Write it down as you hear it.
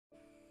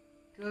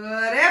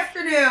Good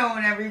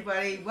afternoon,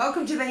 everybody.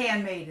 Welcome to the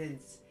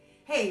Handmaidens.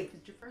 Hey, if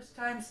it's your first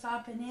time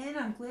stopping in,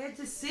 I'm glad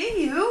to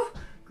see you.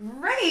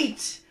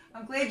 Great.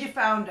 I'm glad you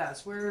found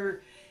us.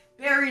 We're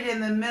buried in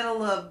the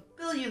middle of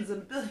billions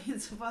and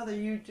billions of other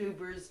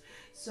YouTubers.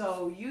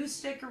 So you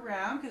stick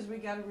around because we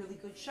got a really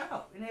good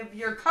show. And if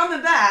you're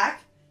coming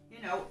back,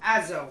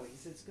 as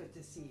always, it's good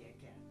to see you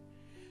again.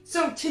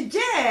 So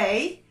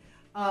today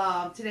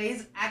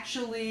is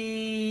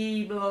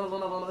actually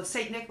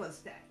St. Nicholas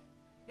Day.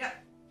 Yep.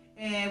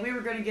 And we were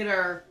going to get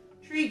our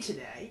tree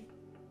today,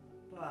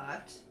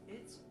 but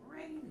it's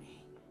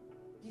raining.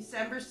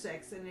 December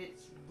 6th, and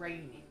it's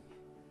raining.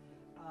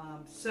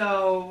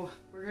 So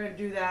we're going to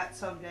do that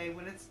someday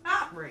when it's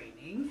not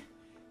raining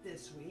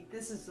this week.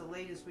 This is the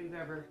latest we've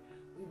ever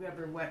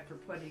went for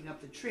putting up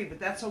the tree, but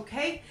that's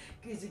okay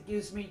because it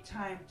gives me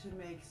time to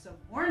make some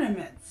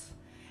ornaments.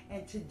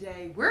 And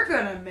today we're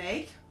going to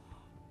make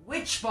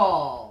witch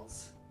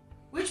balls.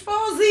 Which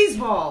balls? These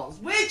balls.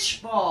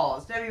 Witch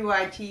balls.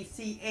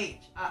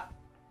 W-I-T-C-H. You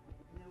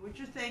know what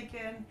you're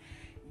thinking?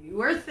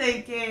 You are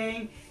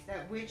thinking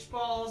that witch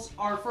balls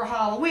are for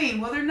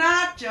Halloween. Well, they're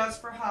not just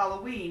for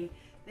Halloween.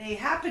 They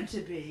happen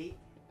to be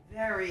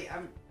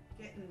I'm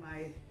getting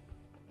my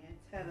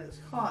antennas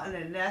caught in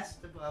a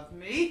nest above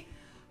me.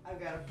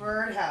 I've got a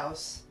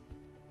birdhouse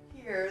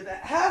here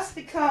that has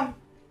to come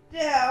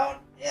down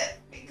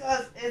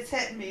because it's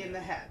hitting me in the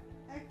head.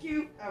 Thank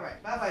you. All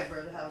right. Bye-bye,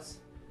 birdhouse.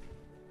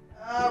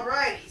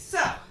 Alrighty, so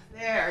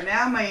there.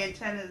 Now my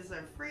antennas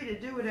are free to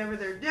do whatever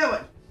they're doing.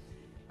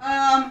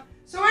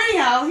 So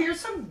anyhow, here's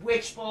some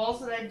witch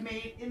balls that I've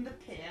made in the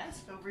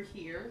past over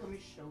here. Let me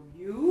show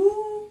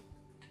you.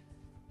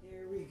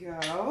 There we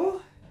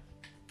go.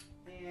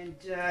 And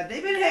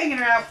they've been hanging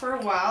out for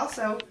a while,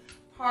 so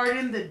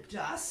pardon the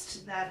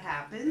dust that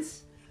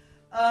happens.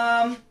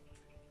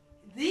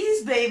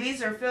 These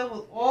babies are filled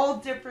with all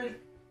different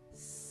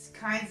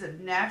kinds of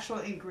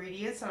natural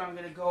ingredients, and I'm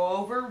going to go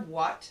over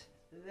what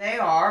they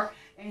are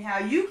and how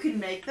you can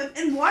make them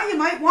and why you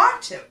might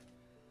want to.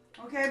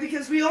 Okay,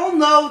 because we all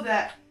know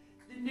that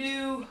the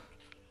new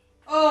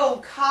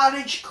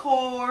cottage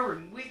core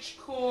and witch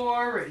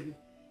core and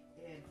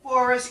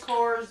forest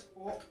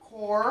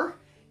core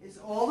is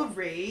all the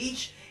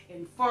rage,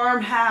 and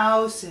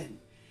farmhouse and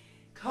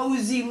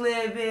cozy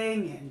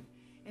living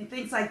and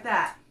things like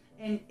that.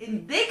 And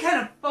they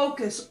kind of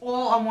focus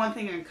all on one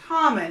thing in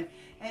common,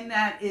 and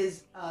that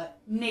is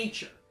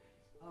nature.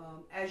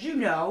 As you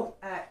know,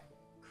 at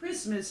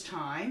Christmas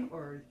time,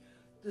 or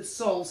the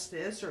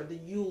solstice, or the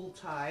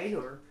Yuletide,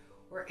 or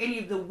any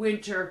of the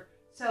winter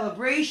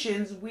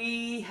celebrations,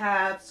 we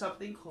have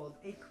something called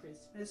a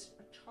Christmas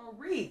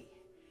tree.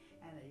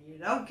 And you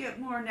don't get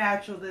more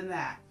natural than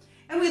that.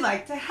 And we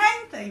like to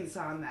hang things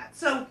on that.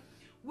 So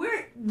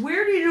where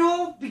did it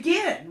all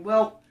begin?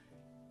 Well,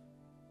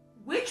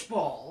 witch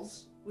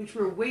balls, which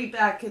were way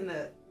back in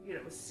the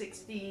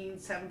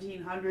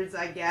 1700s,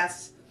 I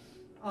guess,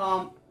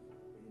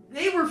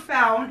 they were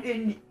found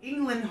in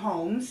England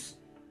homes,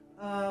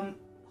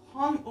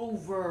 hung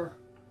over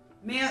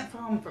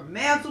from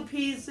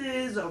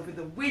mantelpieces, over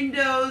the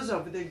windows,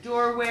 over the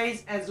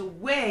doorways, as a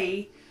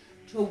way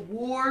to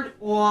ward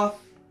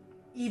off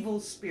evil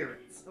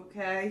spirits,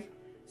 okay?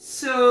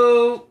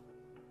 So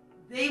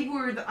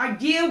the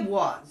idea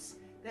was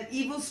that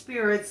evil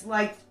spirits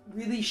liked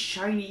really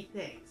shiny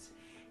things,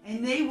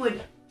 and they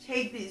would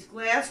take these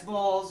glass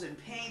balls and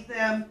paint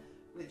them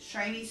with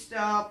shiny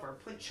stuff or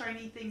put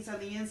shiny things on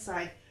the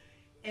inside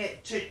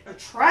to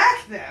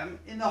attract them,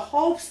 in the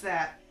hopes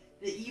that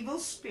the evil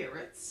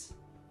spirits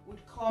would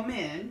come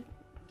in,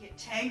 get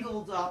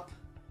tangled up,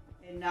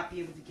 and not be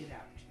able to get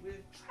out. We're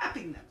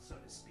trapping them, so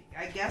to speak.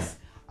 I guess,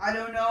 I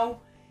don't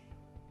know,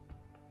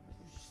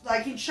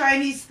 liking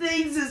shiny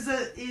things is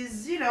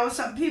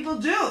some people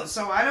do,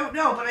 so I don't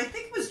know. But I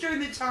think it was during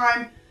the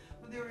time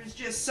when there was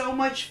just so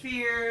much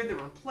fear, there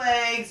were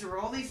plagues, there were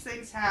all these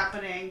things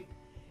happening.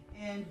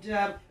 And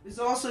it was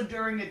also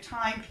during a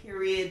time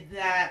period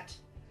that,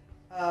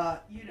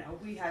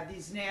 we had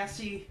these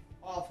nasty,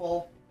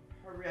 awful,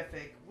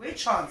 horrific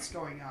witch hunts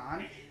going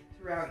on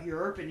throughout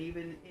Europe and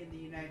even in the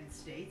United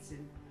States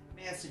and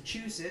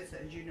Massachusetts,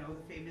 as you know,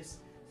 the famous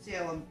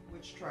Salem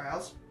witch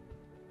trials,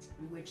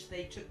 in which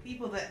they took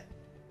people that,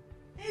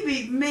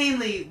 maybe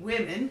mainly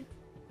women,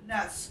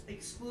 not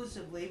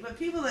exclusively, but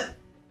people that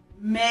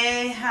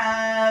may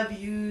have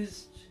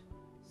used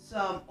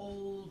some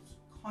old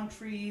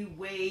country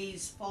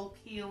ways, folk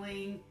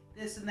healing,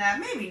 this and that.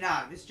 Maybe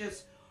not.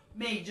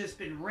 May have just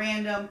been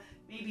random.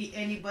 Maybe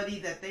anybody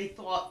that they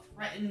thought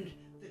threatened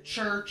the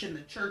church and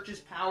the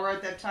church's power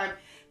at that time.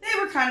 They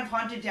were kind of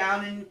hunted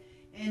down and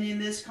in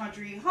this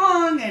country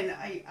hung, and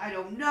I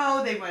don't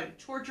know. They were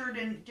tortured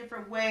in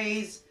different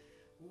ways.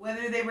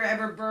 Whether they were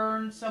ever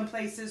burned, some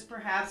places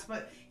perhaps,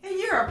 but in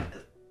Europe,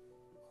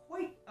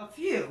 quite a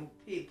few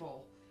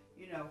people,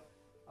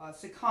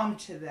 succumbed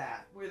to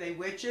that. Were they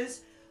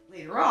witches?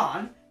 Later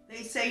on,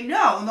 they say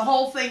no, and the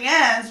whole thing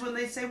ends when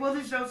they say, well,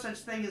 there's no such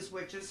thing as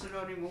witches, so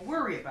don't even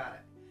worry about it.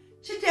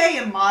 Today,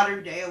 in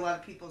modern day, a lot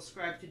of people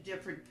ascribe to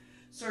different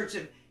sorts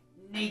of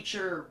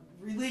nature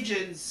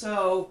religion,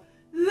 so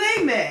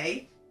they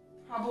may,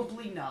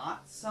 probably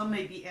not. Some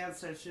may be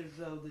ancestors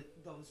of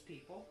those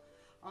people.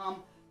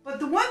 But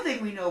the one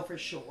thing we know for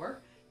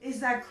sure is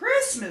that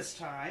Christmas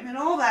time and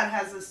all that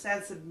has a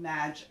sense of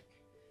magic.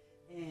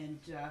 And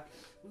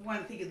we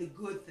want to think of the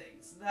good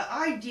things. The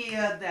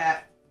idea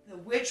that the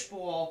witch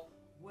ball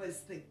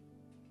was the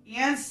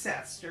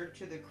ancestor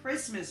to the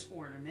Christmas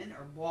ornament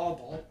or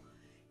bauble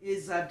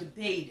is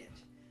debated.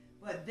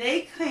 But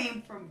they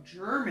came from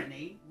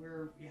Germany,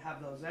 where you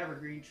have those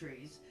evergreen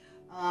trees,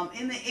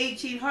 in the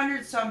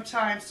 1800s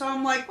sometime. So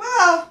I'm like,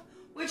 well,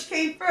 which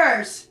came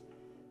first?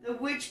 The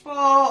witch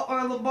ball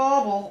or the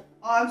bauble?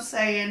 I'm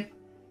saying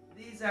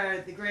these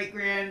are the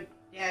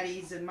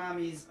great-granddaddies and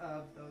mommies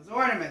of those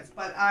ornaments.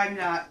 But I'm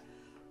not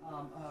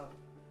a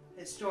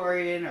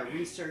historian or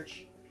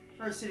research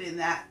person in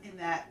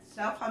that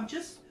stuff. I'm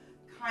just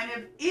kind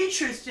of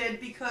interested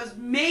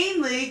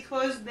mainly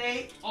because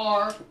they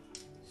are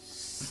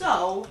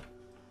so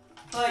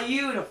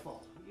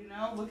beautiful. You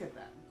know, look at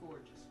that.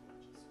 Gorgeous,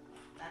 gorgeous.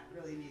 That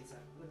really needs a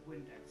good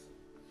Windex.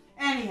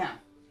 Anyhow,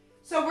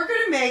 so we're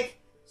going to make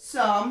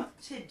some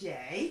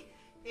today.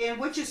 And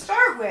what you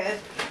start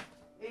with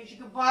is you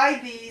can buy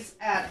these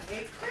at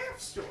a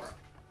craft store.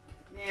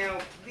 Now,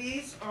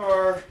 these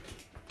are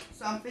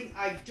something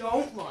I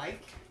don't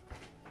like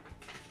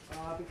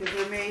because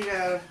they're made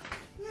of,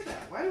 look at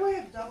that. Why do I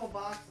have double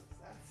boxes?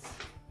 That's,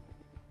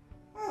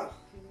 oh,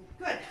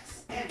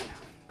 goodness. Anyhow.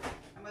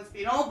 Must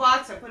be an old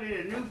box. I put it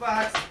in a new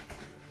box.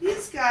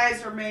 These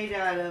guys are made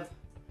out of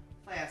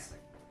plastic.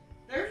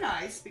 They're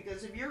nice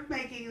because if you're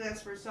making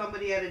this for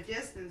somebody at a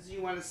distance,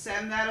 you want to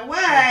send that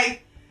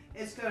away,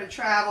 it's going to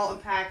travel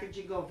and package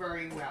and go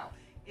very well.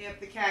 If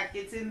the cat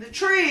gets in the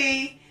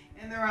tree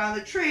and they're on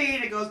the tree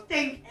and it goes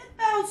ding, it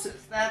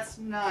bounces. That's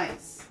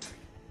nice.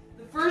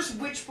 The first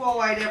witch ball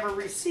I'd ever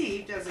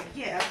received as a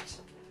gift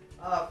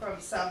from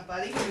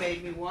somebody who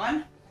made me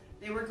one,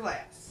 they were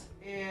glass.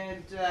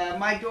 And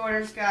my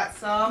daughters got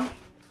some,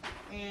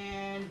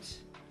 and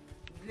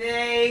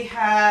they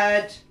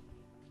had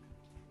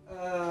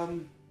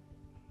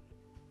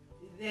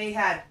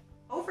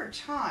over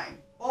time,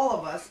 all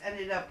of us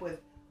ended up with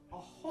a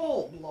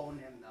hole blown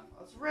in them,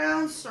 a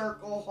round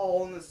circle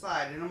hole in the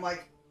side, and I'm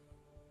like,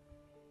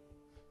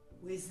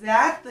 was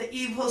that the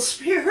evil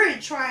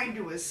spirit trying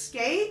to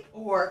escape,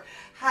 or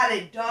had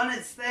it done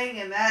its thing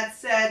and that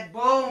said,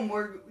 boom,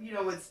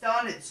 it's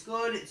done, it's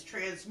good, it's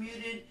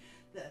transmuted.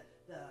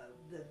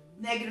 The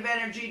negative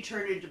energy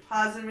turned into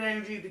positive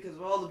energy because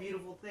of all the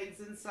beautiful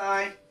things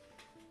inside.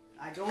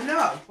 I don't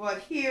know. But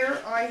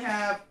here I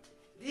have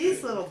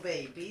these little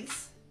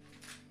babies.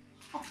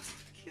 Oh,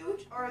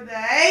 cute are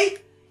they?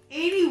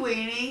 80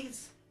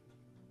 weenies.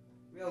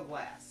 Real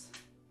glass.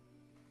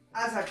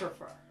 As I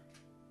prefer.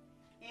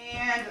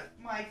 And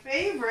my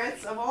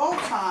favorites of all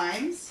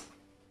times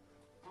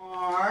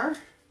are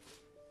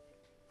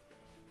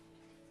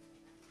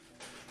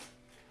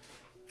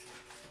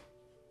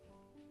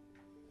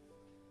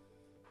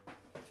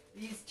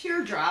these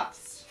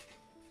teardrops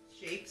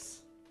shapes,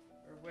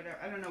 or whatever,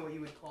 I don't know what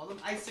you would call them,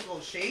 icicle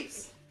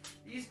shapes.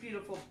 These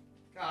beautiful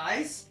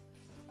guys,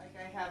 like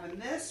I have in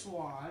this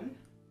one,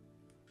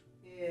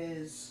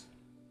 is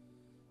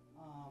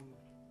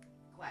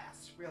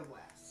glass, real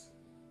glass.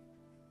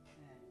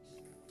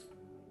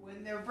 And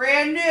when they're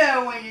brand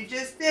new, when you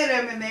just did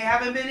them and they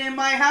haven't been in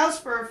my house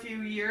for a few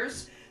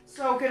years,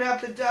 soaking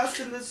up the dust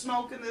and the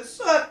smoke and the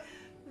soot,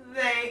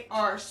 they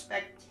are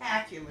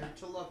spectacular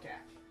to look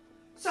at.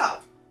 So,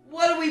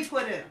 what do we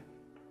put in?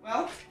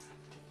 Well,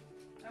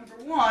 number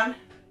one,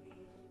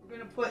 we're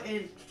going to put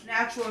in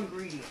natural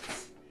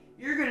ingredients.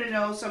 You're going to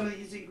know some of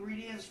these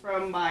ingredients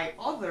from my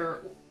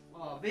other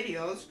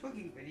videos,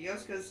 cooking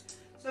videos, because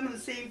some of the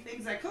same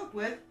things I cook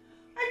with,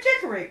 I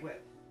decorate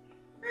with.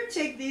 We're going to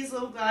take these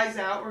little guys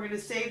out. We're going to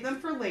save them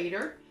for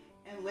later.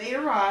 And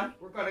later on,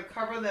 we're going to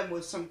cover them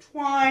with some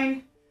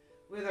twine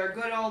with our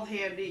good old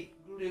handy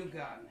glue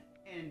gun.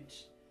 And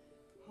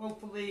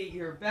hopefully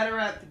you're better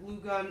at the glue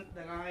gun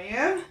than I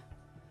am.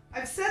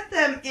 I've set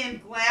them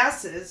in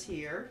glasses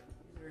here.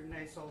 These are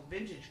nice old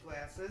vintage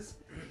glasses.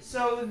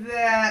 So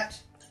that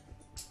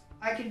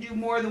I can do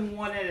more than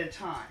one at a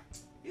time.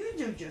 You can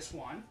do just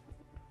one.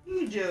 You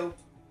can do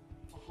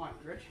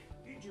 100.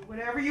 You can do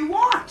whatever you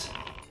want.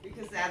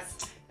 Because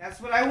that's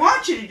what I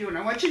want you to do. And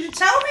I want you to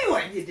tell me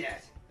what you did.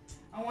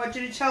 I want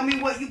you to tell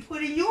me what you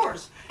put in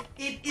yours.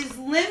 It is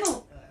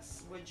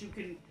limitless what you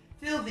can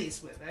fill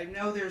these with. I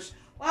know there's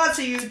lots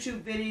of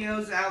YouTube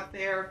videos out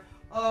there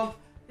of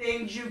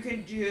things you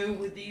can do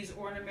with these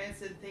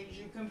ornaments and things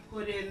you can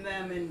put in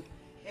them, and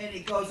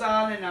it goes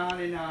on and on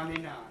and on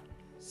and on.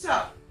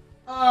 So,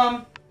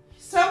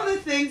 some of the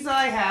things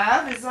I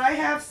have is I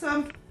have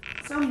some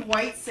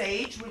white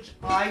sage, which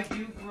I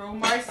do grow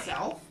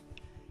myself,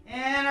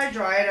 and I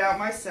dry it out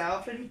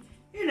myself, and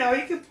you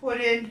can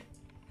put in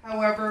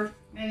however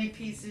many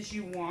pieces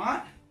you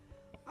want.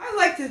 I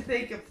like to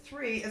think of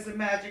 3 as a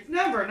magic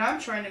number, and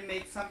I'm trying to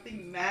make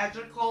something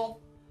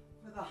magical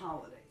for the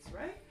holidays,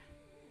 right?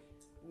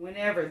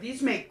 Whenever.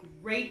 These make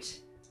great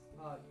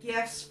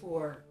gifts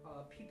for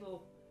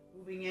people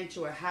moving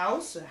into a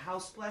house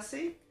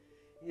blessing.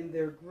 And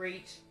they're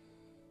great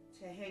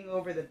to hang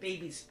over the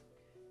baby's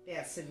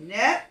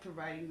bassinet,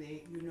 providing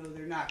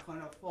they're not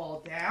going to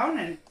fall down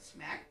and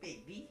smack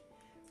baby.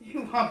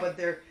 But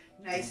they're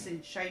nice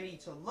and shiny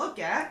to look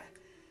at.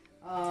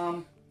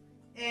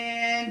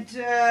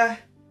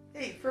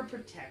 Hey, for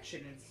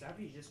protection and stuff,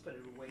 you just put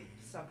it away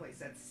someplace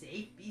that's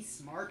safe. Be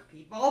smart,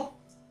 people.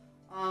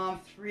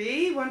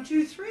 3, 1,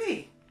 2,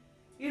 3.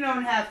 You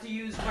don't have to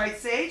use white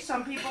sage.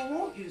 Some people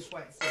won't use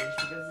white sage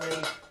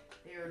because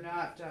they are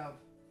not.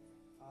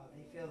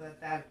 They feel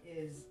that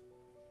is,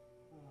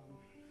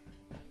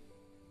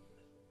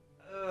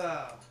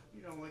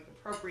 like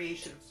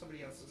appropriation of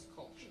somebody else's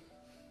culture.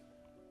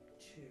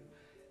 2,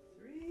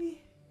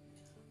 3.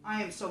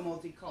 I am so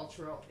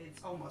multicultural.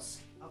 It's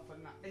almost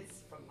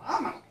it's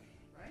phenomenal,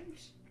 right?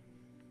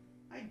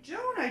 I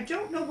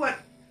don't know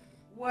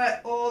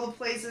what all the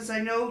places. I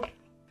know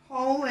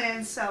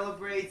Poland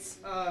celebrates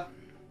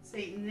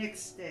St.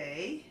 Nick's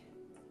Day.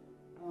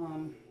 I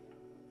don't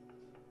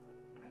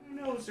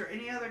know. Is there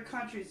any other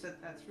countries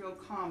that's real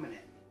common in?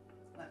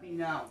 Let me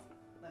know.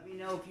 Let me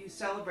know if you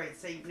celebrate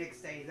St. Nick's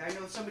Day. I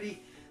know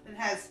somebody that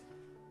has,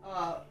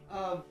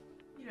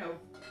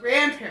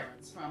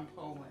 grandparents from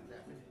Poland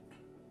that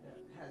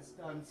has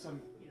done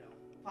some,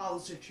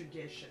 follows the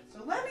tradition.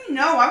 So let me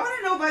know. I want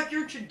to know about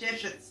your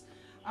traditions.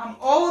 I'm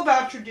all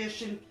about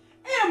tradition,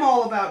 and I'm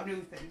all about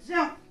new things.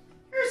 Now,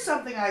 here's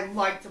something I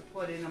like to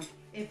put in them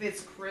if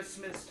it's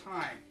Christmas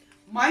time.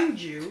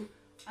 Mind you,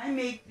 I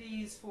make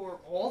these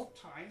for all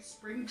time.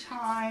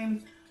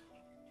 Springtime,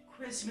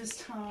 Christmas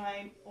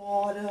time,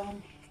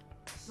 autumn,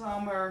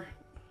 summer.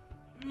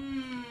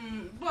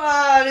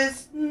 But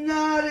it's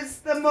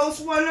the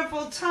most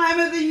wonderful time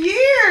of the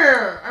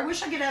year. I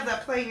wish I could have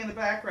that playing in the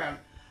background.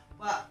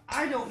 But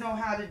I don't know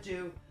how to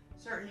do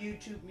certain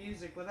YouTube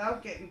music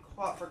without getting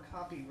caught for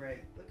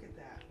copyright. Look at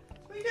that.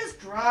 So you just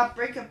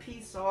break a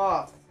piece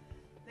off.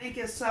 Think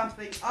of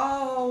something.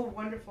 Oh,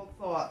 wonderful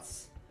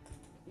thoughts.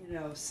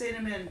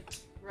 Cinnamon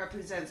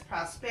represents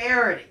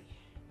prosperity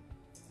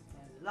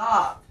and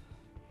love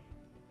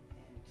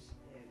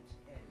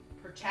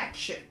and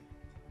protection.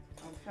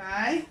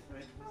 Okay? So we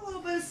put a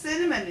little bit of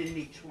cinnamon in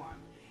each one.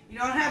 You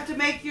don't have to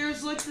make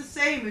yours look the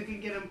same. We can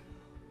get them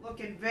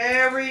looking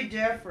very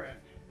different.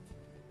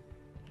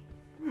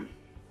 I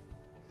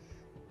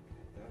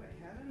thought I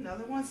had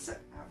another one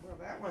set up. Well,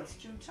 that one's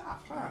too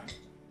tough, huh?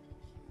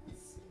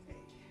 Let's see.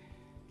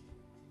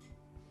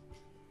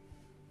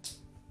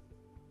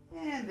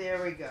 And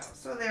there we go.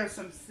 So there's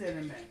some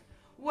cinnamon.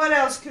 What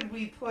else could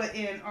we put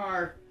in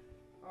our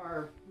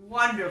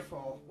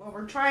wonderful? Well,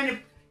 we're trying to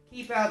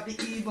keep out the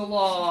evil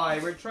eye.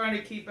 We're trying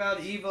to keep out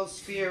evil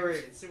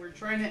spirits. And we're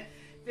trying to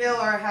fill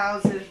our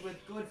houses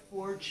with good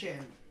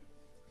fortune.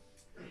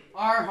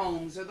 Our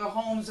homes are the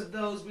homes of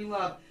those we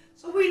love.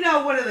 So we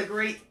know one of the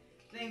great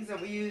things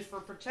that we use for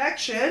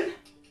protection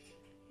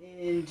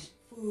and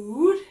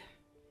food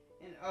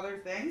and other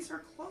things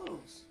are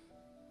clothes.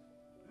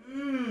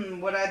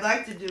 What I'd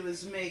like to do is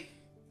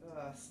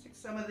stick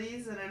some of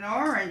these in an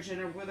orange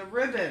and with a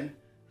ribbon.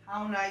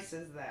 How nice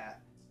is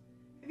that?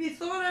 Have you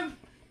thought of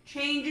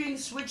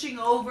switching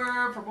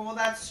over from all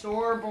that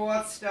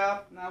store-bought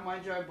stuff? Now,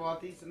 mind you, I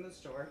bought these in the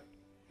store.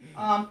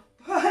 And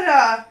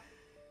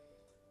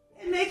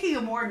making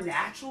a more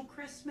natural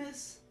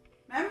Christmas.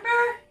 Remember?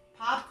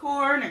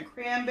 Popcorn and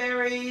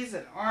cranberries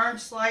and orange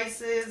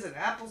slices and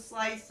apple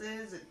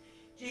slices and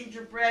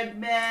gingerbread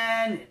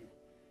men and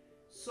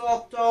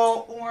salt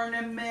dough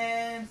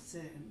ornaments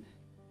and,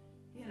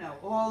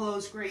 all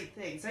those great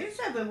things. I used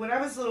to have, when I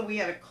was little, we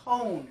had a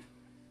cone.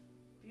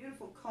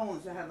 Beautiful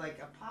cones that had like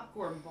a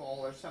popcorn bowl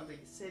or something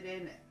to sit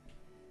in it.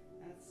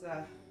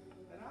 But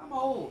I'm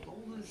old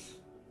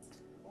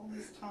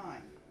as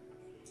time.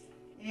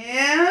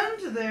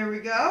 And there we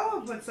go.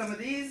 I'll put some of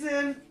these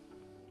in.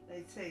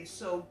 They taste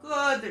so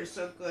good. They're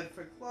so good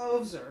for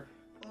cloves, or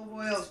clove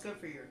oil is good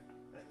for your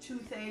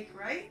toothache,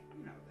 right?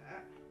 You know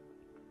that.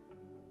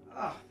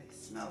 Oh, they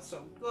smell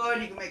so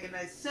good. You can make a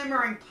nice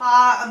simmering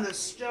pot on the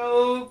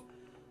stove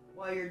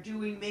while you're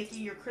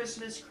making your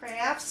Christmas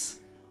crafts.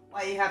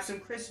 While you have some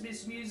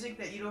Christmas music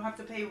that you don't have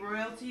to pay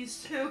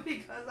royalties to,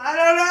 because I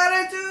don't know how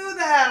to do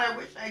that. I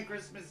wish I had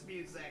Christmas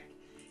music.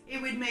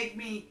 It would make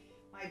my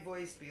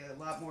voice be a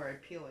lot more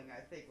appealing, I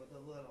think, with a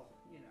little,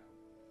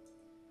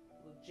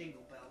 little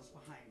jingle bells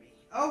behind me.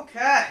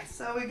 Okay,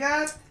 so we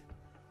got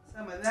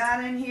some of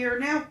that in here.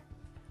 Now,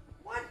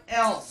 what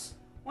else?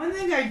 One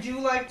thing I do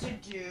like to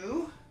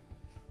do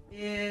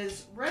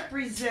is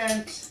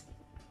represent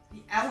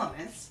the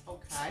elements,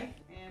 okay?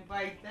 And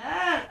by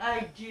that,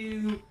 I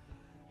do...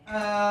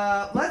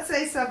 let's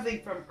say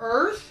something from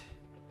Earth.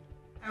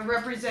 I'm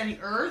representing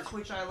Earth,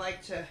 which I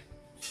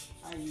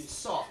use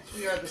salt.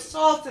 We are the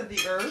salt of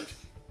the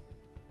Earth,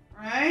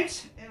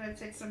 right? And I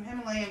take some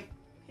Himalayan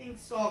pink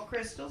salt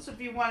crystals.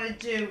 If you want to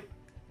do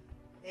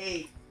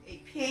a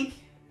pink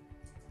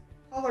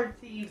color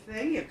theme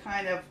thing, you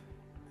kind of,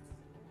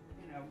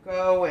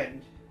 go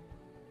and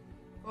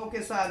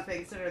focus on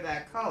things that are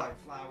that color.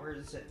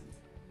 Flowers and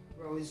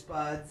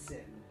rosebuds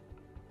and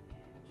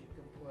you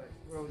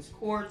rose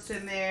quartz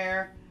in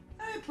there.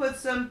 I put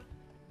some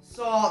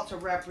salt to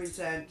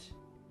represent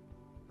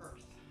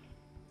earth.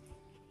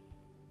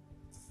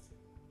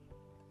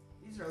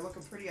 These are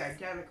looking pretty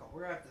identical.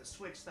 We're going to have to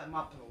switch them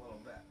up a little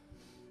bit.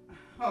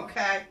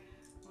 Okay,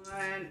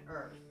 and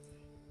earth.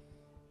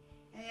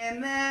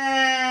 And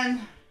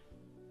then,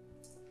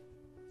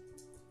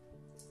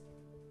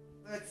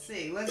 let's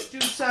see, let's do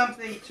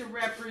something to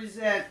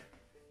represent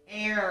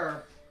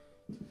air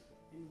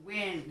and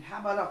wind. How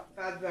about a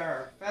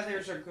feather?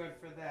 Feathers are good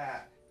for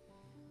that.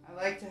 I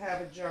like to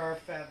have a jar of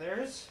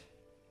feathers.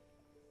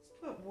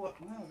 Let's put what?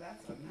 Well,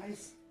 that's a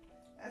nice,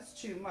 that's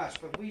too much,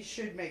 but we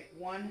should make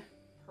one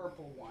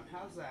purple one.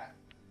 How's that?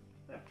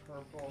 Put a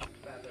purple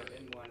feather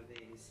in one of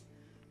these.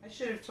 I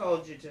should have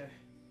told you to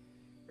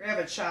grab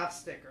a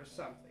chopstick or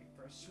something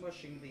for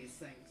smushing these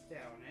things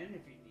down in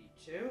if you need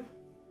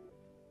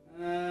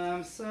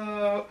to.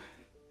 So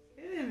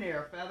get in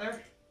there,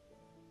 feather.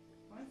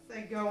 Once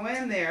they go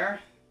in there,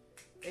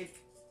 they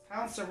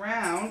pounce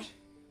around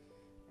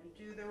and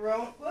do their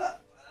own.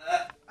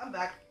 I'm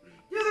back.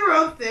 Do their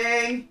own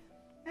thing,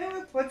 and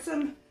we'll put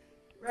some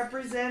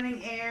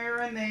representing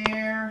air in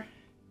there.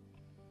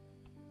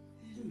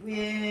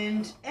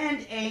 Wind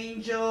and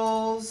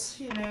angels,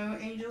 you know,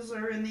 angels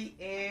are in the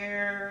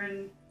air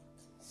and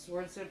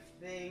sorts of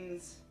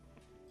things.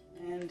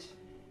 And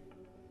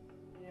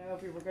you know,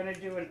 if you were going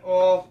to do an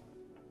all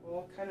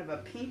kind of a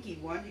pinky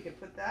one, you could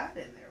put that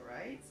in there,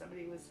 right?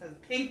 Somebody who says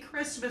pink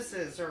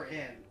Christmases are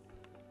in.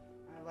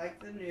 I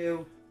like the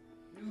new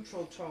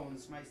neutral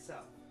tones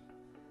myself,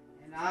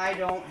 and I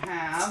don't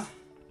have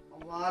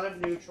a lot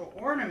of neutral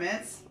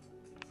ornaments,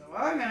 so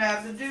I'm going to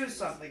have to do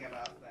something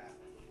about that.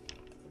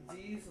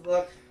 These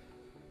look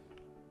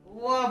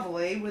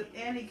lovely with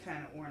any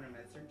kind of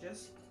ornaments. They're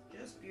just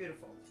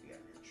beautiful to be on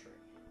your tree.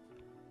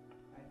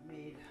 I've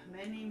made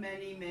many of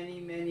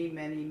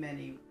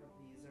these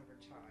over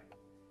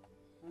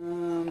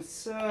time.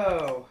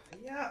 So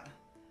yeah,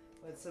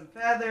 put some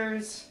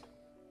feathers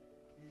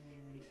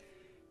and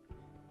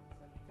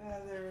some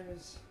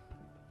feathers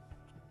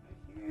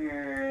right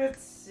here.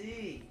 Let's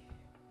see.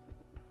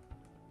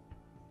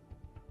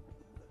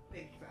 That's a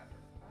big feather.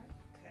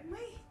 Can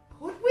we?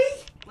 Could we?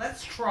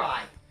 Let's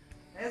try.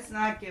 Let's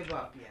not give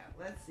up yet.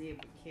 Let's see if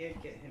we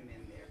can't get him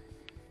in there.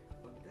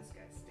 Look, this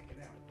guy's sticking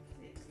out.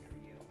 It's for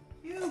you.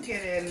 You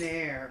get in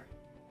there.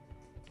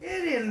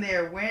 Get in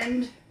there,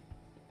 wind,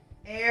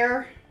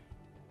 air.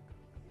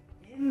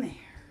 In there.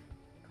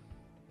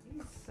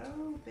 He's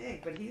so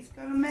big, but he's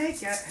going to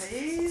make it.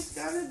 He's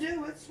going to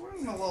do it. Swirl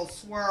him a little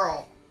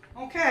swirl.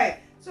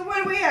 Okay, so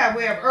what do we have?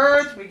 We have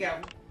earth, we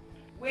got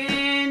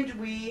wind,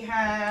 we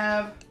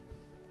have...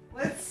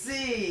 Let's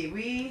see,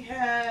 we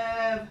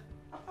have,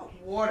 how about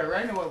water?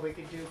 I know what we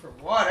could do for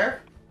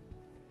water.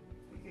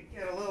 We could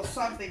get a little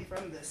something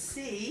from the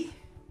sea.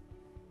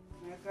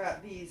 I've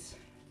got these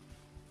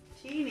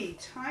teeny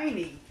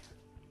tiny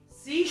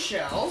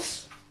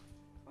seashells.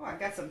 Oh, I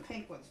got some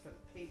pink ones for the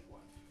pink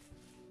one.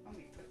 Let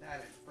me put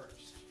that in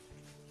first.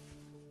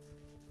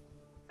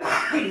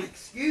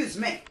 Excuse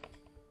me.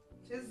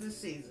 'Tis the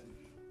season.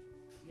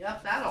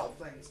 Yep, that old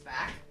thing's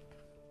back.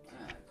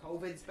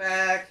 COVID's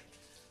back.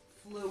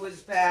 Flu is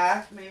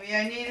back. Maybe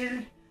I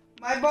needed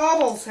my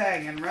baubles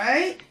hanging,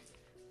 right?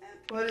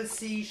 And put a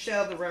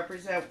seashell to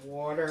represent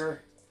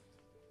water.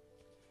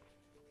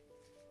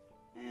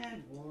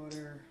 And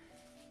water.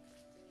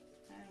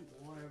 And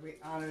water. We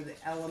honor the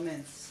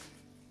elements.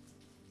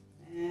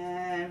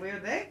 And we're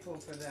thankful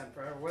for them.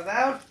 For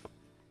without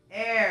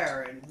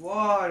air and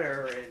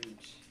water and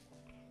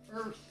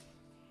earth,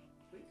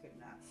 we could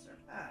not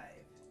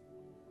survive.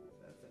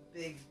 That's a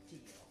big deal.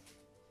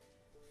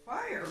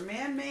 Fire,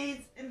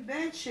 man-made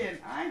invention.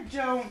 I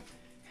don't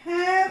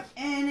have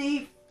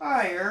any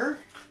fire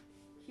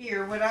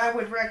here. What I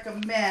would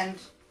recommend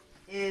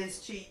is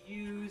to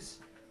use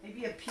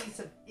maybe a piece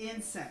of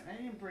incense. I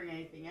didn't bring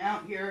anything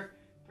out here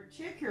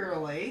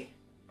particularly,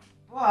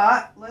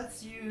 but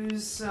let's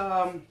use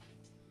some,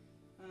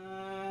 you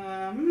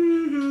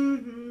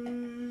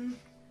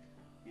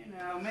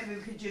know, maybe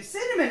we could use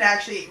cinnamon.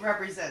 Actually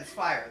represents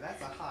fire.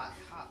 That's a hot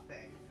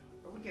thing.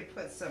 Or we could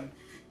put some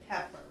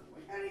pepper.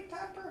 Any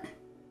pepper?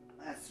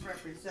 Let's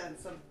represent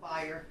some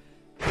fire.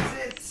 Because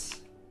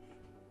it's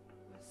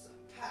with some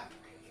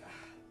paprika.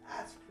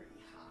 That's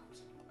pretty hot.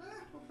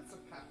 We'll put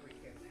some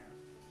paprika in there.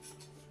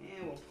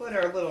 And we'll put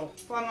our little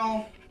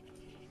funnel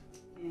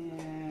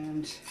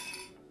and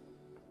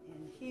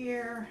in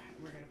here.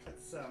 We're going to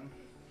put some,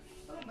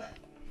 a little bit.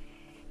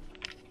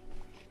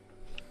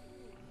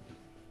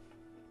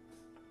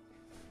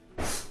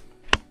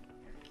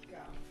 There we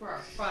go. For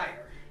our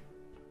fire.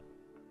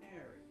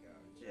 There we go.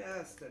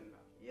 Just enough.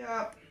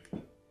 Yep.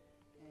 And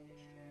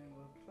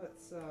we'll put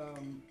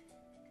some,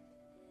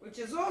 which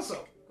is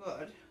also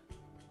good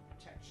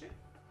protection.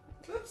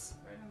 Oops,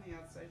 right on the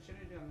outside. Should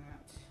have done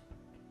that.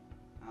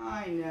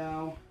 I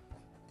know.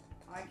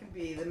 I can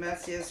be the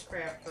messiest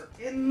crafter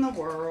in the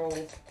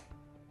world.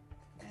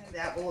 And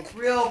that will look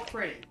real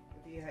pretty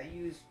if you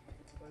use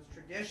those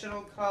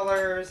traditional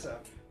colors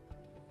of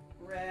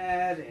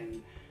red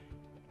and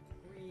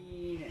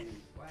green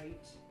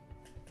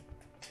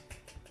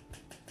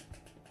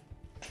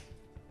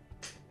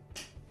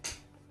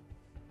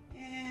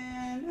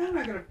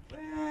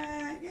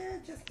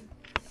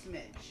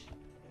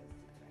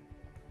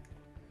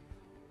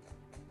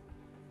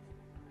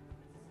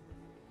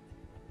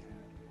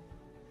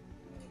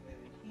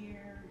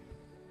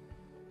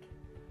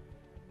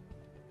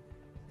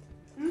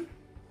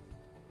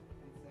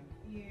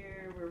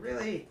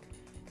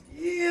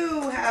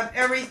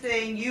have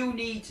everything you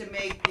need to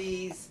make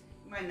these.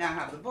 You might not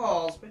have the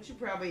balls, but you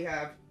probably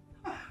have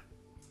got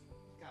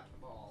the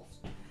balls.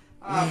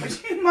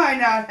 But you might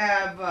not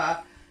have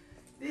got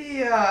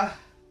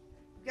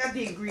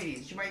the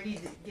ingredients. You might need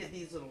to get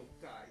these little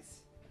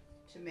guys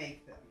to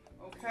make them.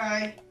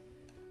 Okay.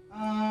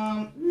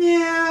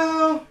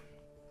 Now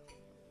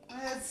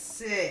let's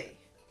see.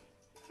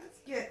 Let's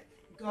get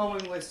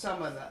going with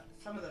some of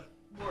the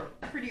more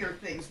prettier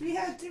things. Did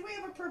we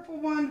have a purple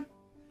one?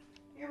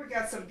 Here we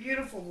got some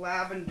beautiful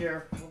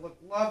lavender. Will look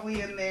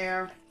lovely in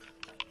there.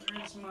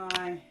 Here's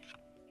my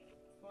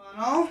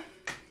funnel.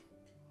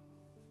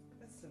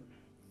 That's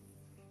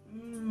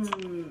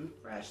some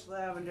fresh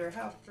lavender.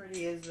 How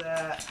pretty is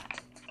that?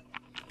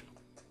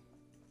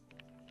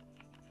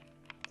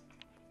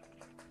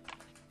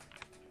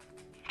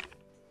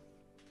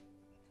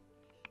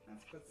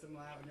 Let's put some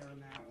lavender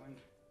in that one.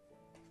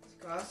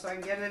 So I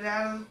can get it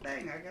out of the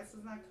thing. I guess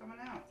it's not coming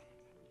out.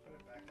 Put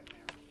it back in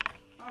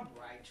there. All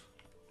right.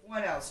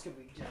 What else could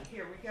we do?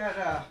 Here we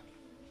got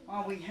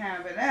while we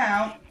have it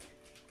out,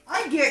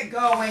 I get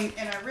going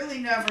and I really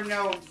never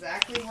know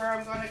exactly where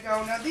I'm going to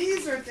go. Now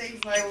these are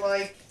things I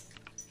like.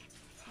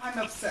 I'm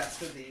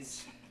obsessed with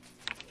these.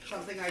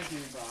 Something I do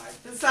buy.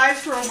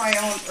 Besides for my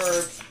own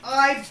herbs,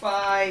 I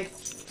buy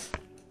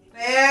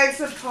bags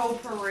of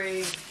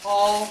potpourri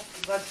all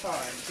the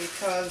time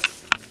because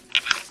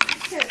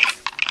they're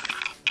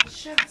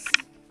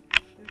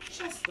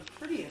just the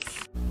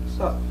prettiest.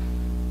 So,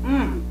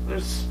 they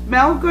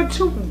smell good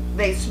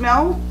they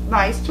smell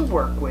nice to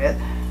work with.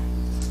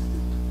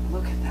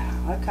 Look at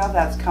that. Look how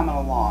that's coming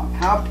along.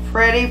 How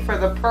pretty for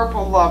the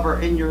purple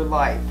lover in your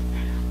life,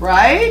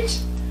 right?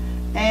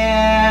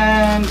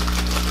 And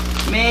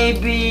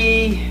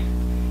maybe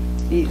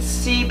these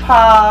seed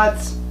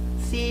pods,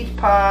 and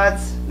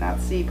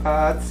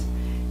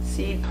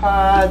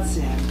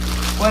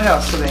what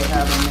else do they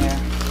have in there?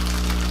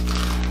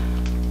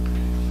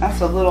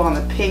 That's a little on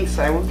the pink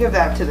side. We'll give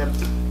that to the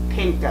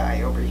pink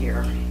guy over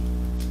here.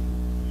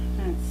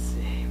 Let's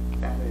see,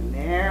 put that in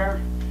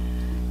there.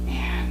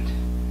 And,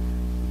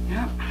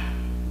 yep.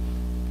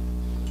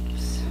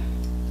 Oops.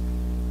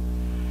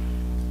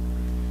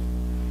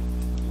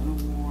 A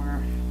little more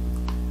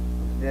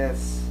of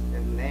this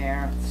in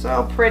there.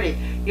 So pretty.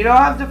 You don't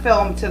have to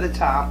fill them to the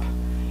top.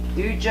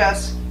 You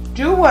just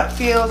do what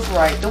feels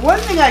right. The one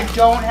thing I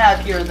don't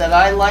have here that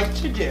I like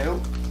to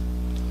do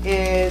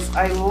is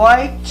I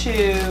like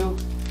to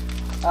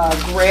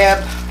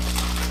grab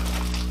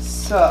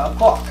a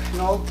book, an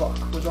old book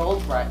with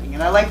old writing,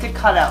 and I like to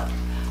cut out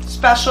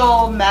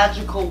special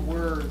magical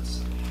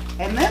words,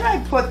 and then I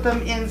put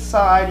them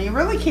inside. You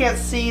really can't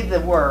see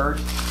the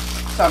word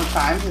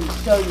sometimes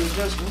until you're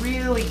just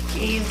really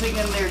gazing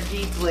in there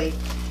deeply.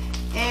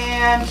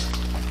 And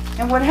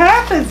what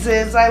happens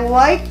is I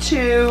like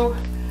to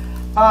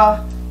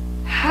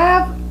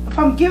if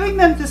I'm giving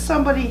them to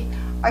somebody,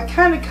 I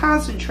kind of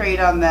concentrate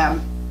on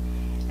them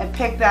and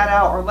pick that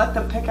out, or let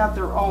them pick out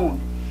their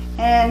own.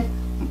 And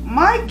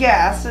my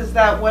guess is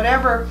that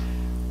whatever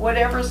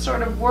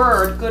sort of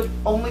word,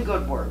 only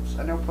good words,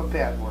 I don't put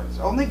bad words,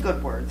 only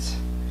good words,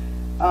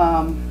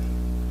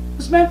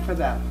 was meant for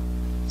them.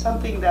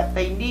 Something that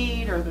they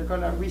need or they're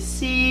going to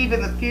receive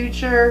in the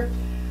future.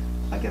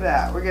 Look at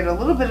that. We're getting a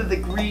little bit of the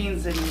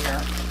greens in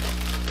here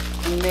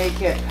and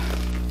make it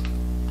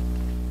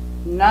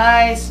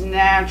nice,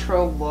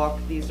 natural look.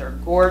 These are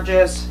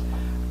gorgeous.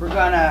 We're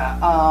going to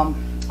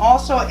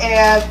also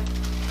add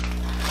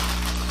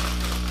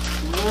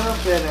a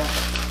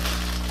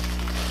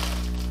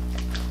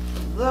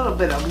little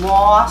bit of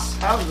moss.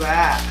 How's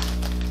that?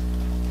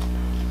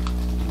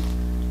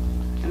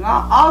 And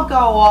I'll go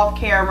off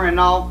camera and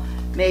I'll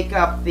make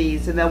up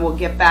these, and then we'll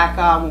get back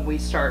on when we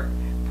start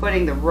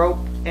putting the rope.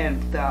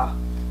 And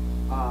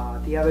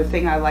the other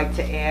thing I like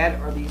to add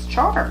are these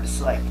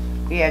charms. Like,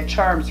 we add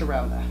charms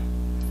around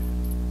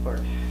for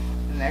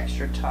an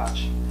extra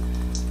touch.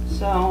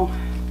 So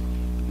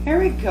here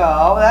we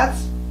go.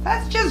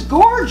 That's just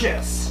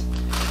gorgeous.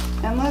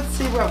 And let's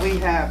see what we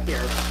have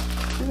here.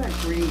 Look at that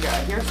green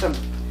guy. Here's some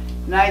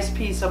nice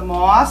piece of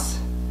moss.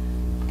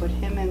 Put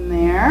him in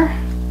there.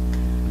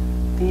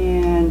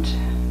 And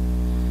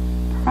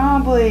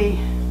probably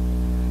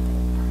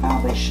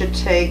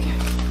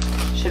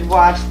should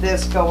watch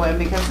this go in,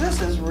 because this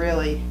is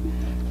really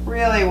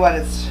what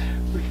it's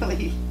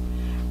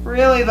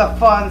really the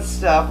fun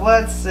stuff.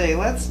 Let's see.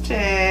 Let's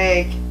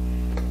take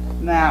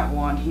that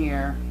one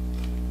here.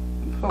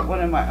 Put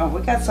one in my,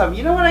 we got some,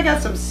 you know what, I got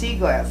some sea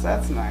glass.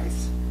 That's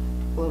nice.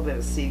 A little bit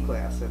of sea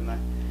glass in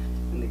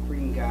the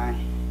green guy.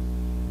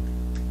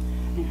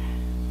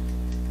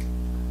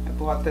 I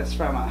bought this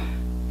from a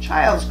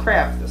child's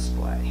craft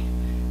display.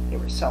 They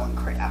were selling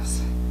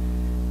crafts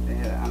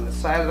on the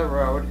side of the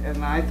road,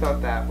 and I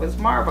thought that was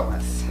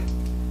marvelous.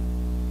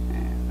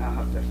 And I'll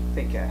have to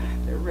think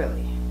they're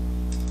really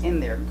in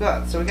there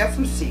good. So we got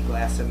some sea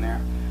glass in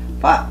there.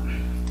 But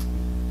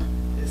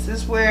this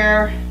is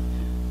where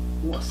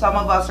some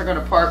of us are going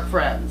to part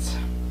friends.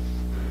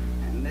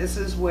 And this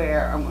is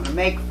where I'm going to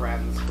make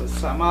friends with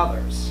some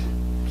others.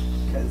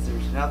 Because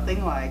there's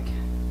nothing like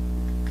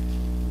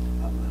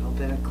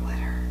bit of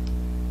glitter,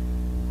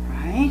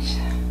 right?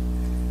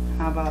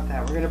 How about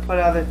that? We're going to put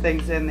other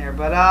things in there,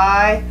 but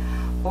I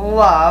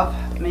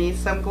love me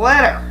some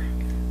glitter.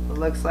 It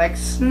looks like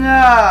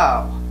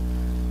snow.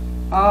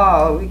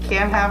 Oh, we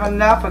can't have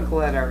enough of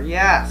glitter.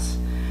 Yes.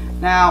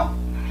 Now,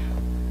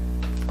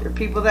 there are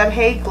people that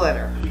hate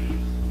glitter.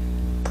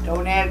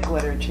 Don't add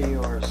glitter to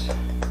yours.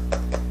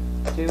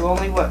 Do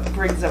only what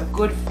brings up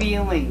good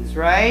feelings,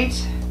 right?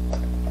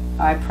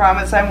 I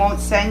promise I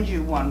won't send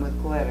you one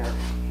with glitter.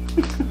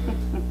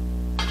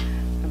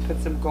 I'll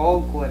put some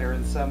gold glitter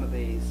in some of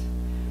these.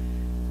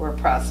 For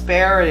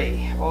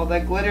prosperity. All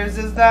that glitters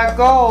is not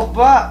gold,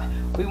 but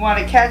we want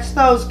to catch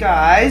those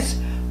guys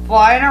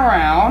flying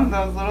around,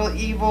 those little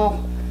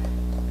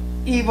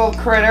evil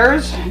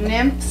critters,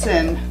 nymphs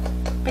and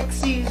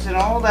pixies and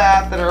all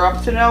that are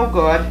up to no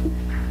good.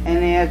 And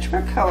add,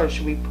 what color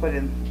should we put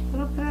in? A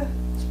little bit of,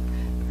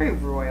 very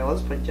royal.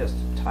 Let's put just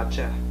a touch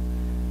of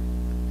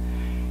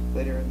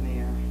glitter in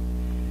there.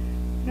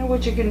 You know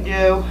what you can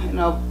do,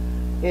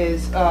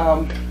 is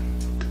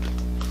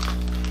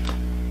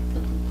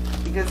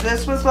because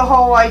this was the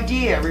whole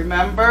idea,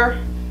 remember?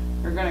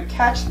 We're going to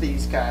catch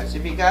these guys.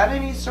 If you got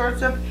any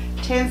sorts of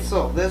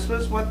tinsel, this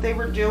was what they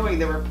were doing.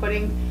 They were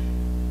putting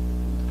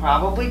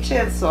probably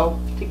tinsel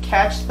to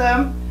catch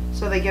them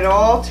so they get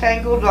all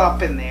tangled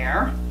up in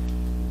there.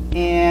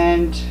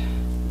 And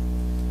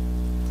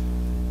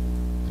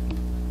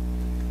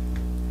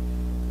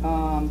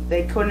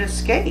they couldn't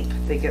escape.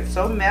 They get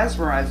so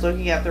mesmerized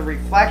looking at the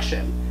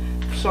reflection.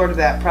 Sort of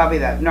that, probably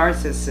that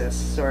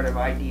narcissist sort of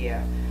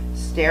idea.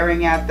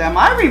 Staring at them.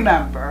 I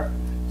remember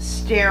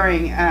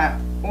staring at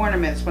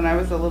ornaments when I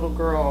was a little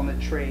girl on the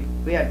tree.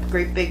 We had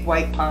great big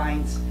white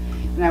pines,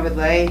 and I would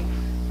lay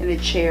in a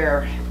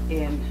chair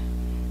and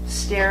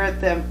stare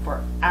at them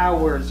for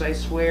hours, I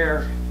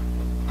swear,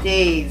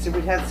 days. And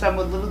we'd have some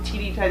with little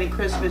teeny tiny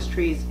Christmas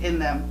trees in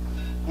them,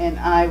 and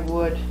I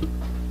would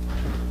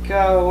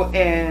go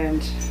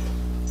and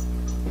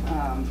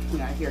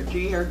do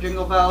you hear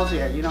jingle bells?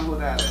 Yeah, you know who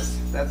that is.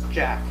 That's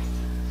Jack.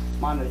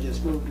 Mondo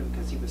just moved him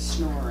because he was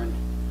snoring.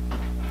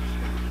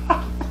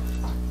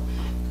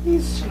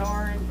 He's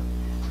snoring.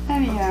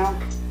 Anyhow,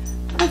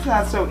 it's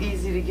not so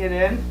easy to get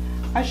in.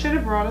 I should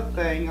have brought a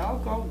thing. I'll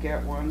go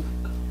get one.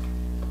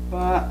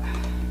 But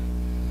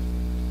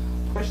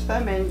push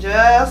them in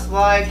just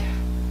like,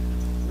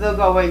 they'll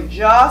go in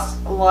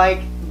just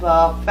like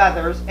the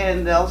feathers,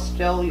 and they'll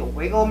still, you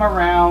wiggle them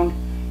around,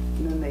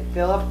 and then they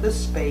fill up the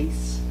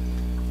space,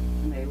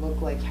 and they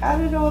look like, how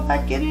did all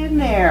that get in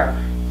there?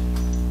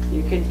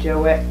 You can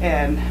do it,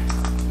 and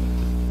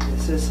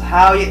this is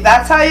how you,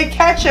 that's how you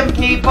catch them,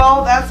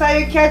 people. That's how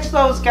you catch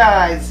those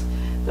guys,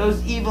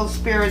 those evil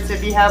spirits,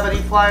 if you have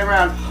any flying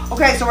around.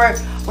 Okay, so I'm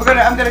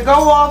gonna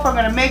go off, I'm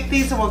gonna make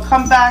these, and we'll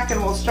come back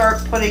and we'll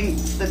start putting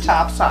the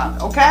tops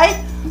on,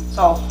 okay?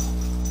 So,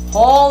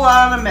 hold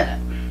on a minute.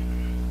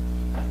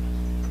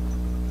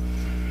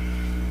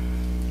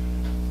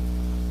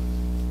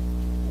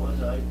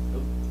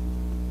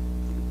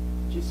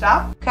 Did you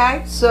stop?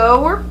 Okay,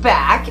 so we're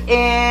back,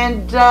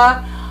 and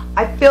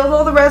I filled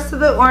all the rest of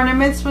the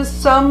ornaments with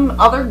some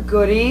other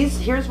goodies.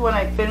 Here's one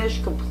I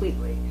finished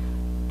completely,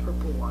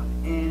 purple one.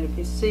 And if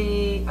you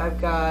see,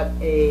 I've got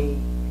a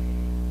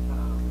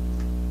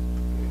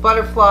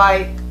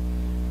butterfly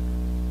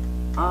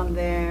on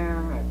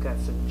there. I've got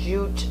some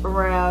jute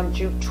around,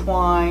 jute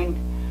twine,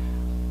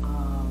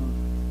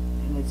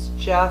 and it's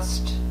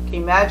just, can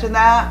you imagine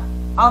that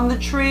on the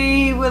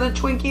tree with a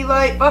Twinkie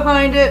light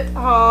behind it?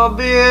 How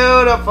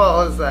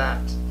beautiful is that?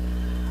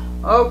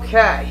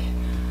 Okay,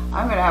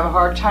 I'm gonna have a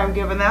hard time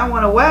giving that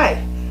one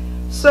away.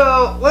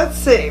 So let's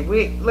see,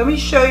 let me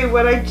show you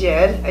what I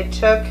did. I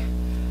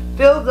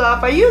filled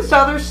up, I used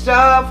other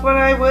stuff when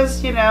I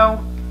was,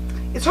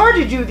 it's hard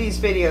to do these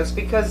videos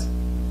because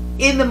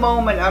in the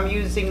moment I'm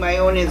using my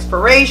own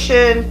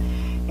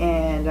inspiration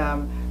and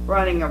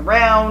running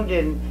around,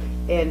 and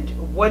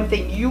one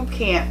thing you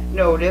can't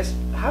notice,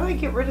 how do I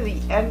get rid of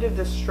the end of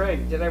the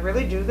string? Did I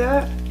really do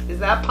that? Is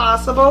that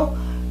possible?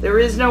 There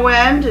is no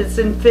end, it's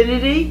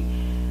infinity.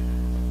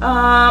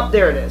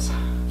 There it is.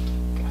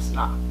 Guess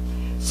not.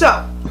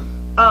 So,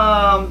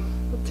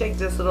 we'll take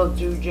this little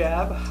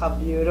doojab, how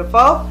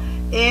beautiful.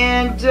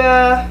 And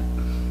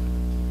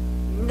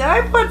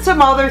I put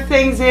some other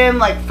things in,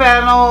 like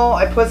fennel.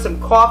 I put some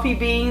coffee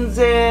beans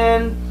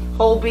in,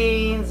 whole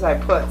beans. I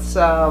put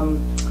some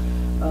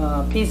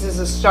pieces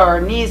of star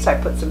anise. I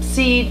put some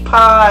seed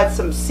pods,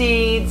 some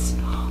seeds,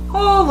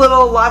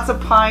 lots of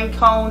pine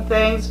cone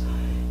things.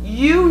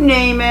 You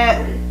name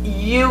it,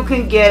 you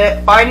can get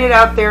it. Find it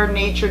out there in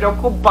nature. Don't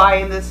go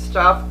buying this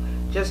stuff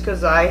just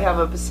because I have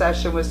an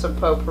obsession with some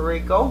potpourri.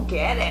 Go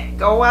get it.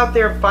 Go out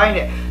there and find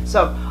it.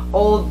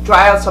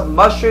 Dry out some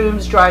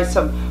mushrooms, dry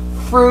some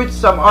fruits,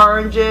 some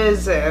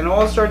oranges, and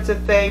all sorts of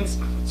things.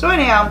 So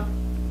anyhow,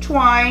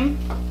 twine,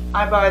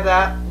 I buy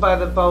that by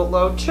the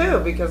boatload too,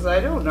 because I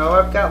don't know,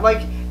 I've got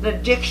like an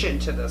addiction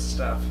to this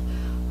stuff.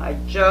 I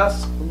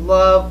just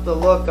love the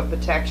look of the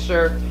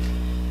texture.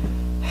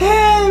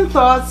 And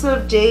thoughts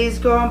of days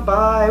gone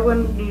by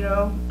when, you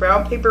know,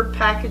 brown paper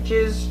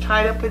packages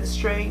tied up in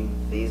string.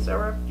 These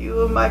are a few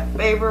of my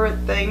favorite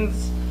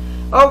things.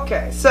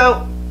 Okay,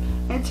 so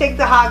and take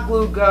the hot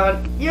glue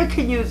gun. You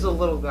can use the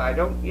little guy.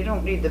 You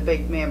don't need the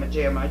big mamma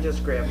jamma. I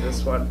just grabbed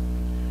this one.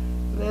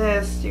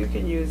 This, you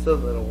can use the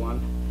little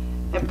one.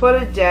 And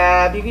put a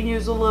dab. You can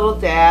use a little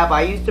dab.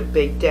 I used a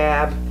big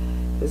dab.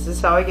 This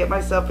is how I get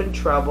myself in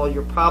trouble.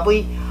 You're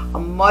probably a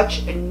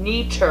much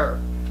neater,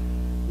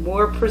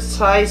 more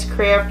precise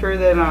crafter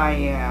than I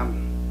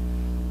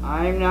am.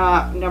 I'm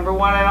not, number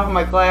one, I don't have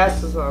my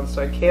glasses on,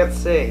 so I can't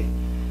see.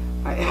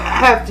 I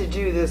have to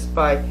do this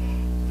by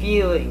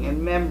feeling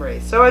and memory.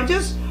 So I'm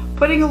just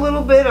putting a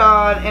little bit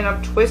on, and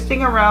I'm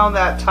twisting around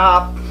that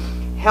top.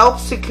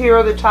 Helps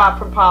secure the top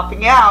from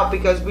popping out,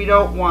 because we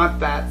don't want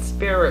that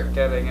spirit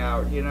getting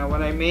out. You know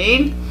what I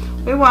mean?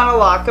 We want to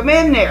lock him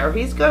in there.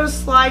 He's going to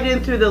slide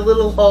in through the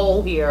little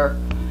hole here,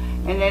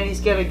 and then he's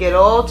going to get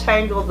all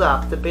tangled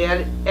up, the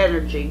bad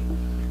energy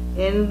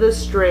in the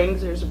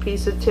strings. There's a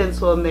piece of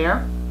tinsel in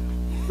there,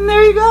 and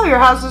there you go. Your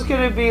house is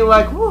going to be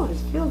like, whoa,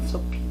 it's feeling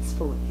so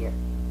peaceful in here.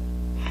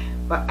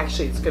 But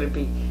actually, it's going to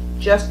be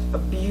just a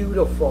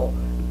beautiful,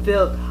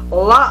 filled, a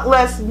lot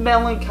less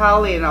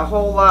melancholy and a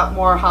whole lot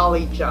more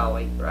holly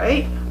jolly,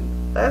 right?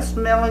 Less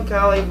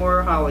melancholy,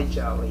 more holly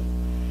jolly.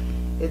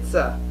 It's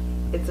a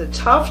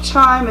tough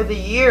time of the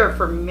year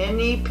for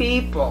many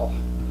people.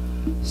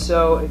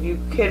 So if you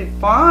can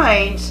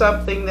find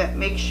something that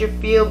makes you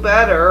feel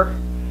better,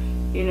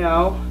 you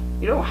know,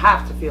 you don't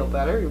have to feel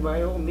better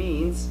by all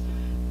means.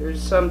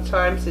 There's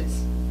sometimes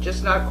it's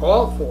just not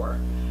called for.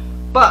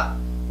 But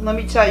let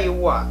me tell you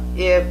what,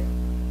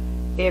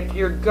 if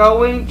you're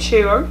going to,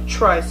 I'm going to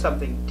try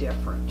something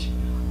different.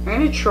 I'm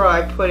going to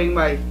try putting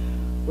my,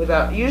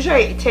 usually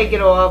I take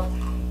it off,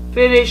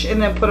 finish,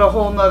 and then put a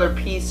whole nother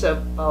piece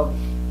of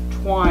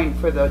twine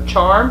for the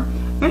charm.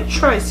 I'm going to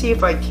try to see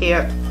if I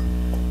can't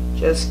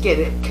just get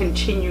it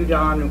continued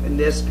on in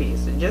this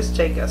piece and just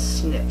take a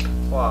snip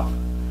off.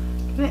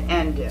 I'm going to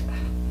end it.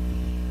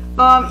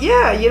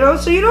 Yeah, you know,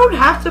 so you don't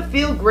have to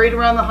feel great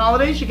around the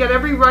holidays. You got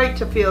every right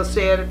to feel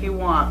sad if you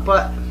want,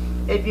 but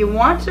if you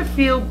want to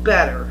feel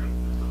better,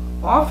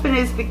 often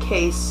is the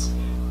case,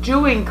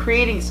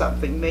 creating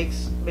something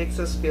makes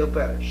us feel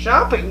better.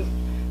 Shopping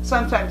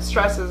sometimes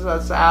stresses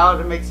us out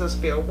and makes us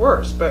feel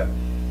worse, but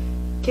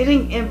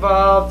getting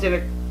involved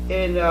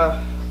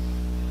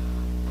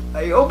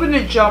I opened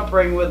a jump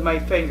ring with my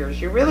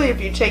fingers.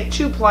 If you take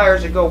two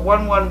pliers and go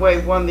one way,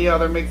 one the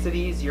other, makes it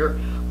easier.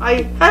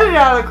 I had it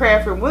out of the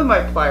craft room with my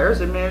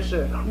pliers and managed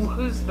to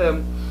lose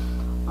them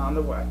on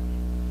the way.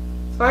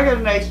 So I got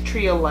a nice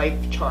tree of life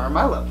charm.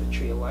 I love the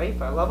tree of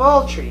life. I love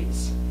all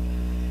trees.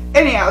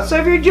 Anyhow, so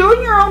if you're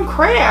doing your own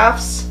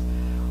crafts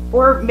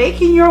or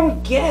making your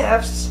own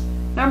gifts,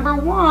 number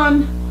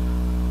one,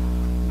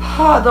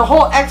 the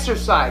whole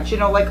exercise, you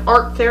know, like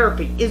art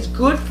therapy, is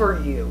good for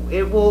you.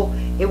 It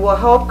will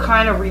help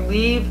kind of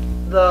relieve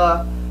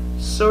the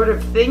sort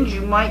of things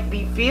you might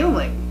be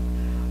feeling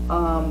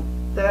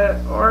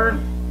that aren't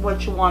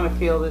what you want to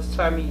feel this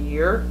time of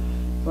year.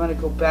 You want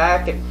to go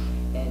back and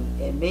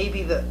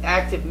maybe the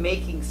act of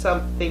making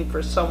something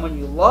for someone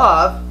you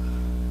love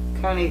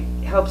kind of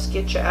helps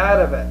get you out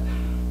of it.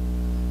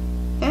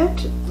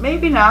 And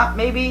maybe not.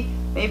 Maybe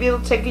it'll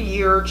take a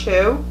year or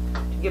two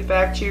to get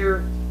back to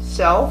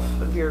yourself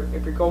if you're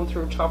going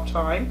through a tough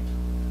time.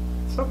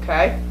 It's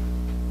okay.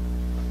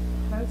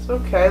 That's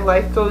okay.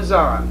 Life goes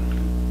on.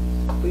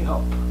 We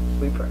hope.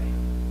 We pray.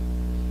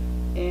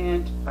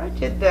 And I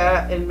did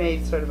that and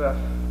made sort of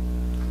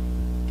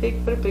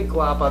put a big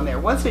glob on there.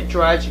 Once it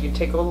dries, you can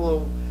take all the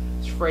little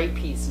spray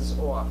pieces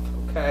off,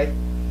 okay?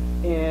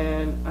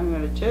 And I'm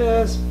going to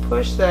just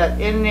push that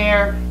in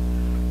there,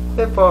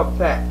 clip off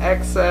that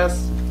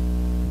excess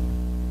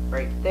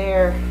right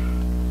there.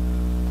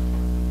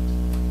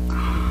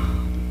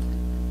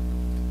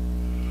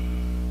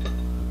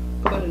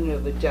 Put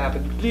another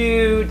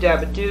dab-a-doo,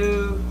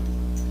 dab-a-doo.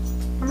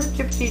 Remember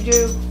Gypsy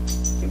Doo?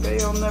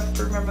 Anybody old enough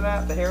to remember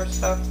that? The hair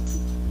stuff?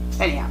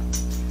 Anyhow,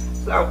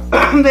 so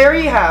there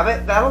you have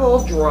it. That'll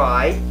all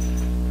dry.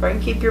 Try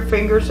and keep your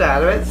fingers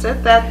out of it.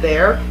 Set that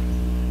there.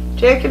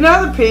 Take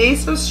another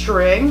piece of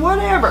string,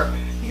 whatever.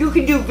 You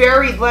can do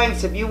varied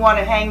lengths if you want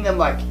to hang them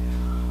like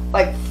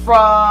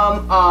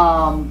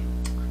from,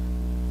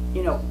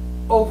 you know,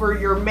 over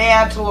your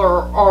mantle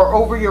or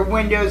over your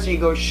windows. You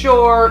go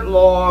short,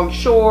 long,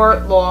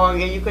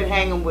 and you can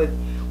hang them with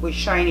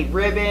shiny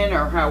ribbon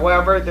or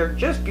however. They're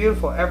just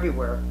beautiful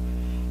everywhere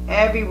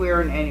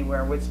and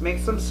anywhere. What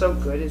makes them so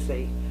good is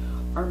they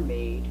are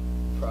made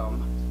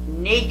from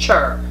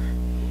nature,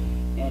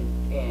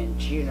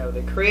 and you know,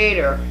 the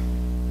creator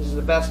is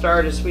the best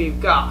artist we've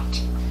got.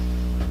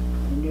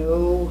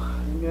 No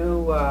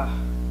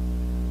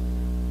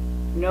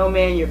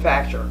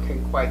manufacturer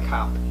can quite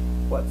copy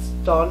what's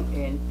done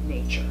in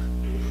nature.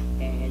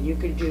 And you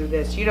can do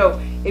this, you know,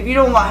 if you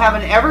don't have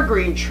an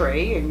evergreen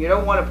tree and you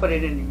don't want to put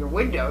it in your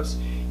windows,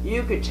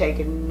 you could take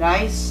a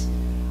nice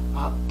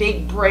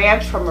big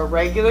branch from a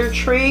regular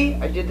tree.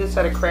 I did this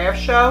at a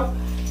craft show,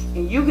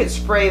 And you could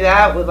spray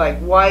that with like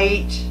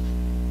white,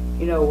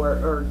 you know,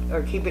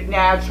 or keep it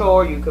natural,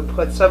 or you could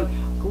put some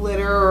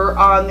glitter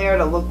on there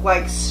to look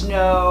like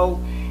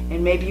snow.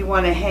 And maybe you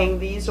want to hang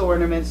these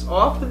ornaments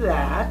off of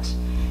that.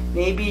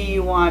 Maybe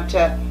you want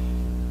to,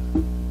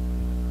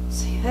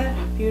 see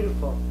that?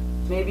 Beautiful.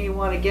 Maybe you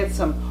want to get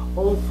some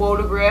old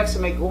photographs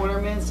and make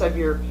ornaments of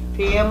your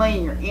family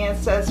and your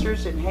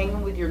ancestors and hang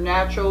them with your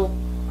natural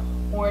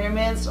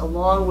ornaments,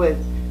 along with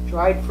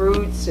dried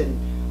fruits and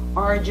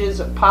oranges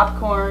and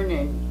popcorn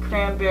and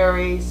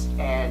cranberries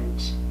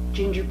and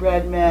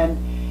gingerbread men,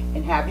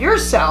 and have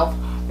yourself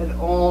an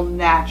all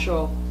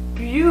natural,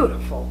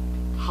 beautiful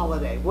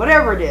holiday.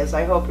 Whatever it is,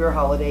 I hope your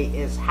holiday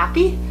is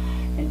happy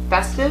and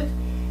festive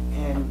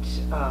and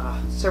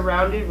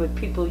surrounded with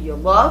people you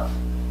love.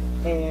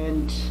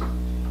 And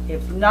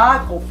if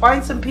not, go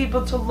find some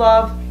people to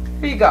love.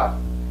 Here you go.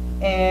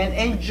 And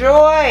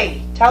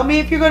enjoy. Tell me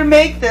if you're going to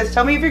make this.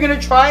 Tell me if you're going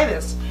to try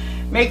this.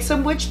 Make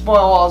some witch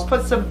balls.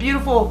 Put some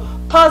beautiful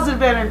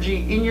positive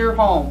energy in your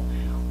home,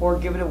 or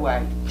give it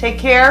away. Take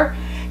care.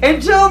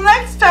 Until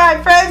next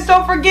time, friends,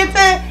 don't forget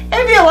to,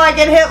 if you like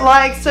it, hit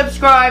like,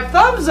 subscribe,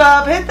 thumbs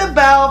up, hit the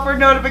bell for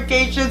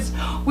notifications.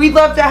 We'd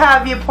love to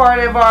have you part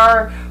of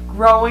our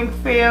growing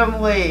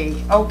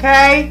family.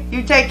 Okay?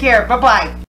 You take care. Bye-bye.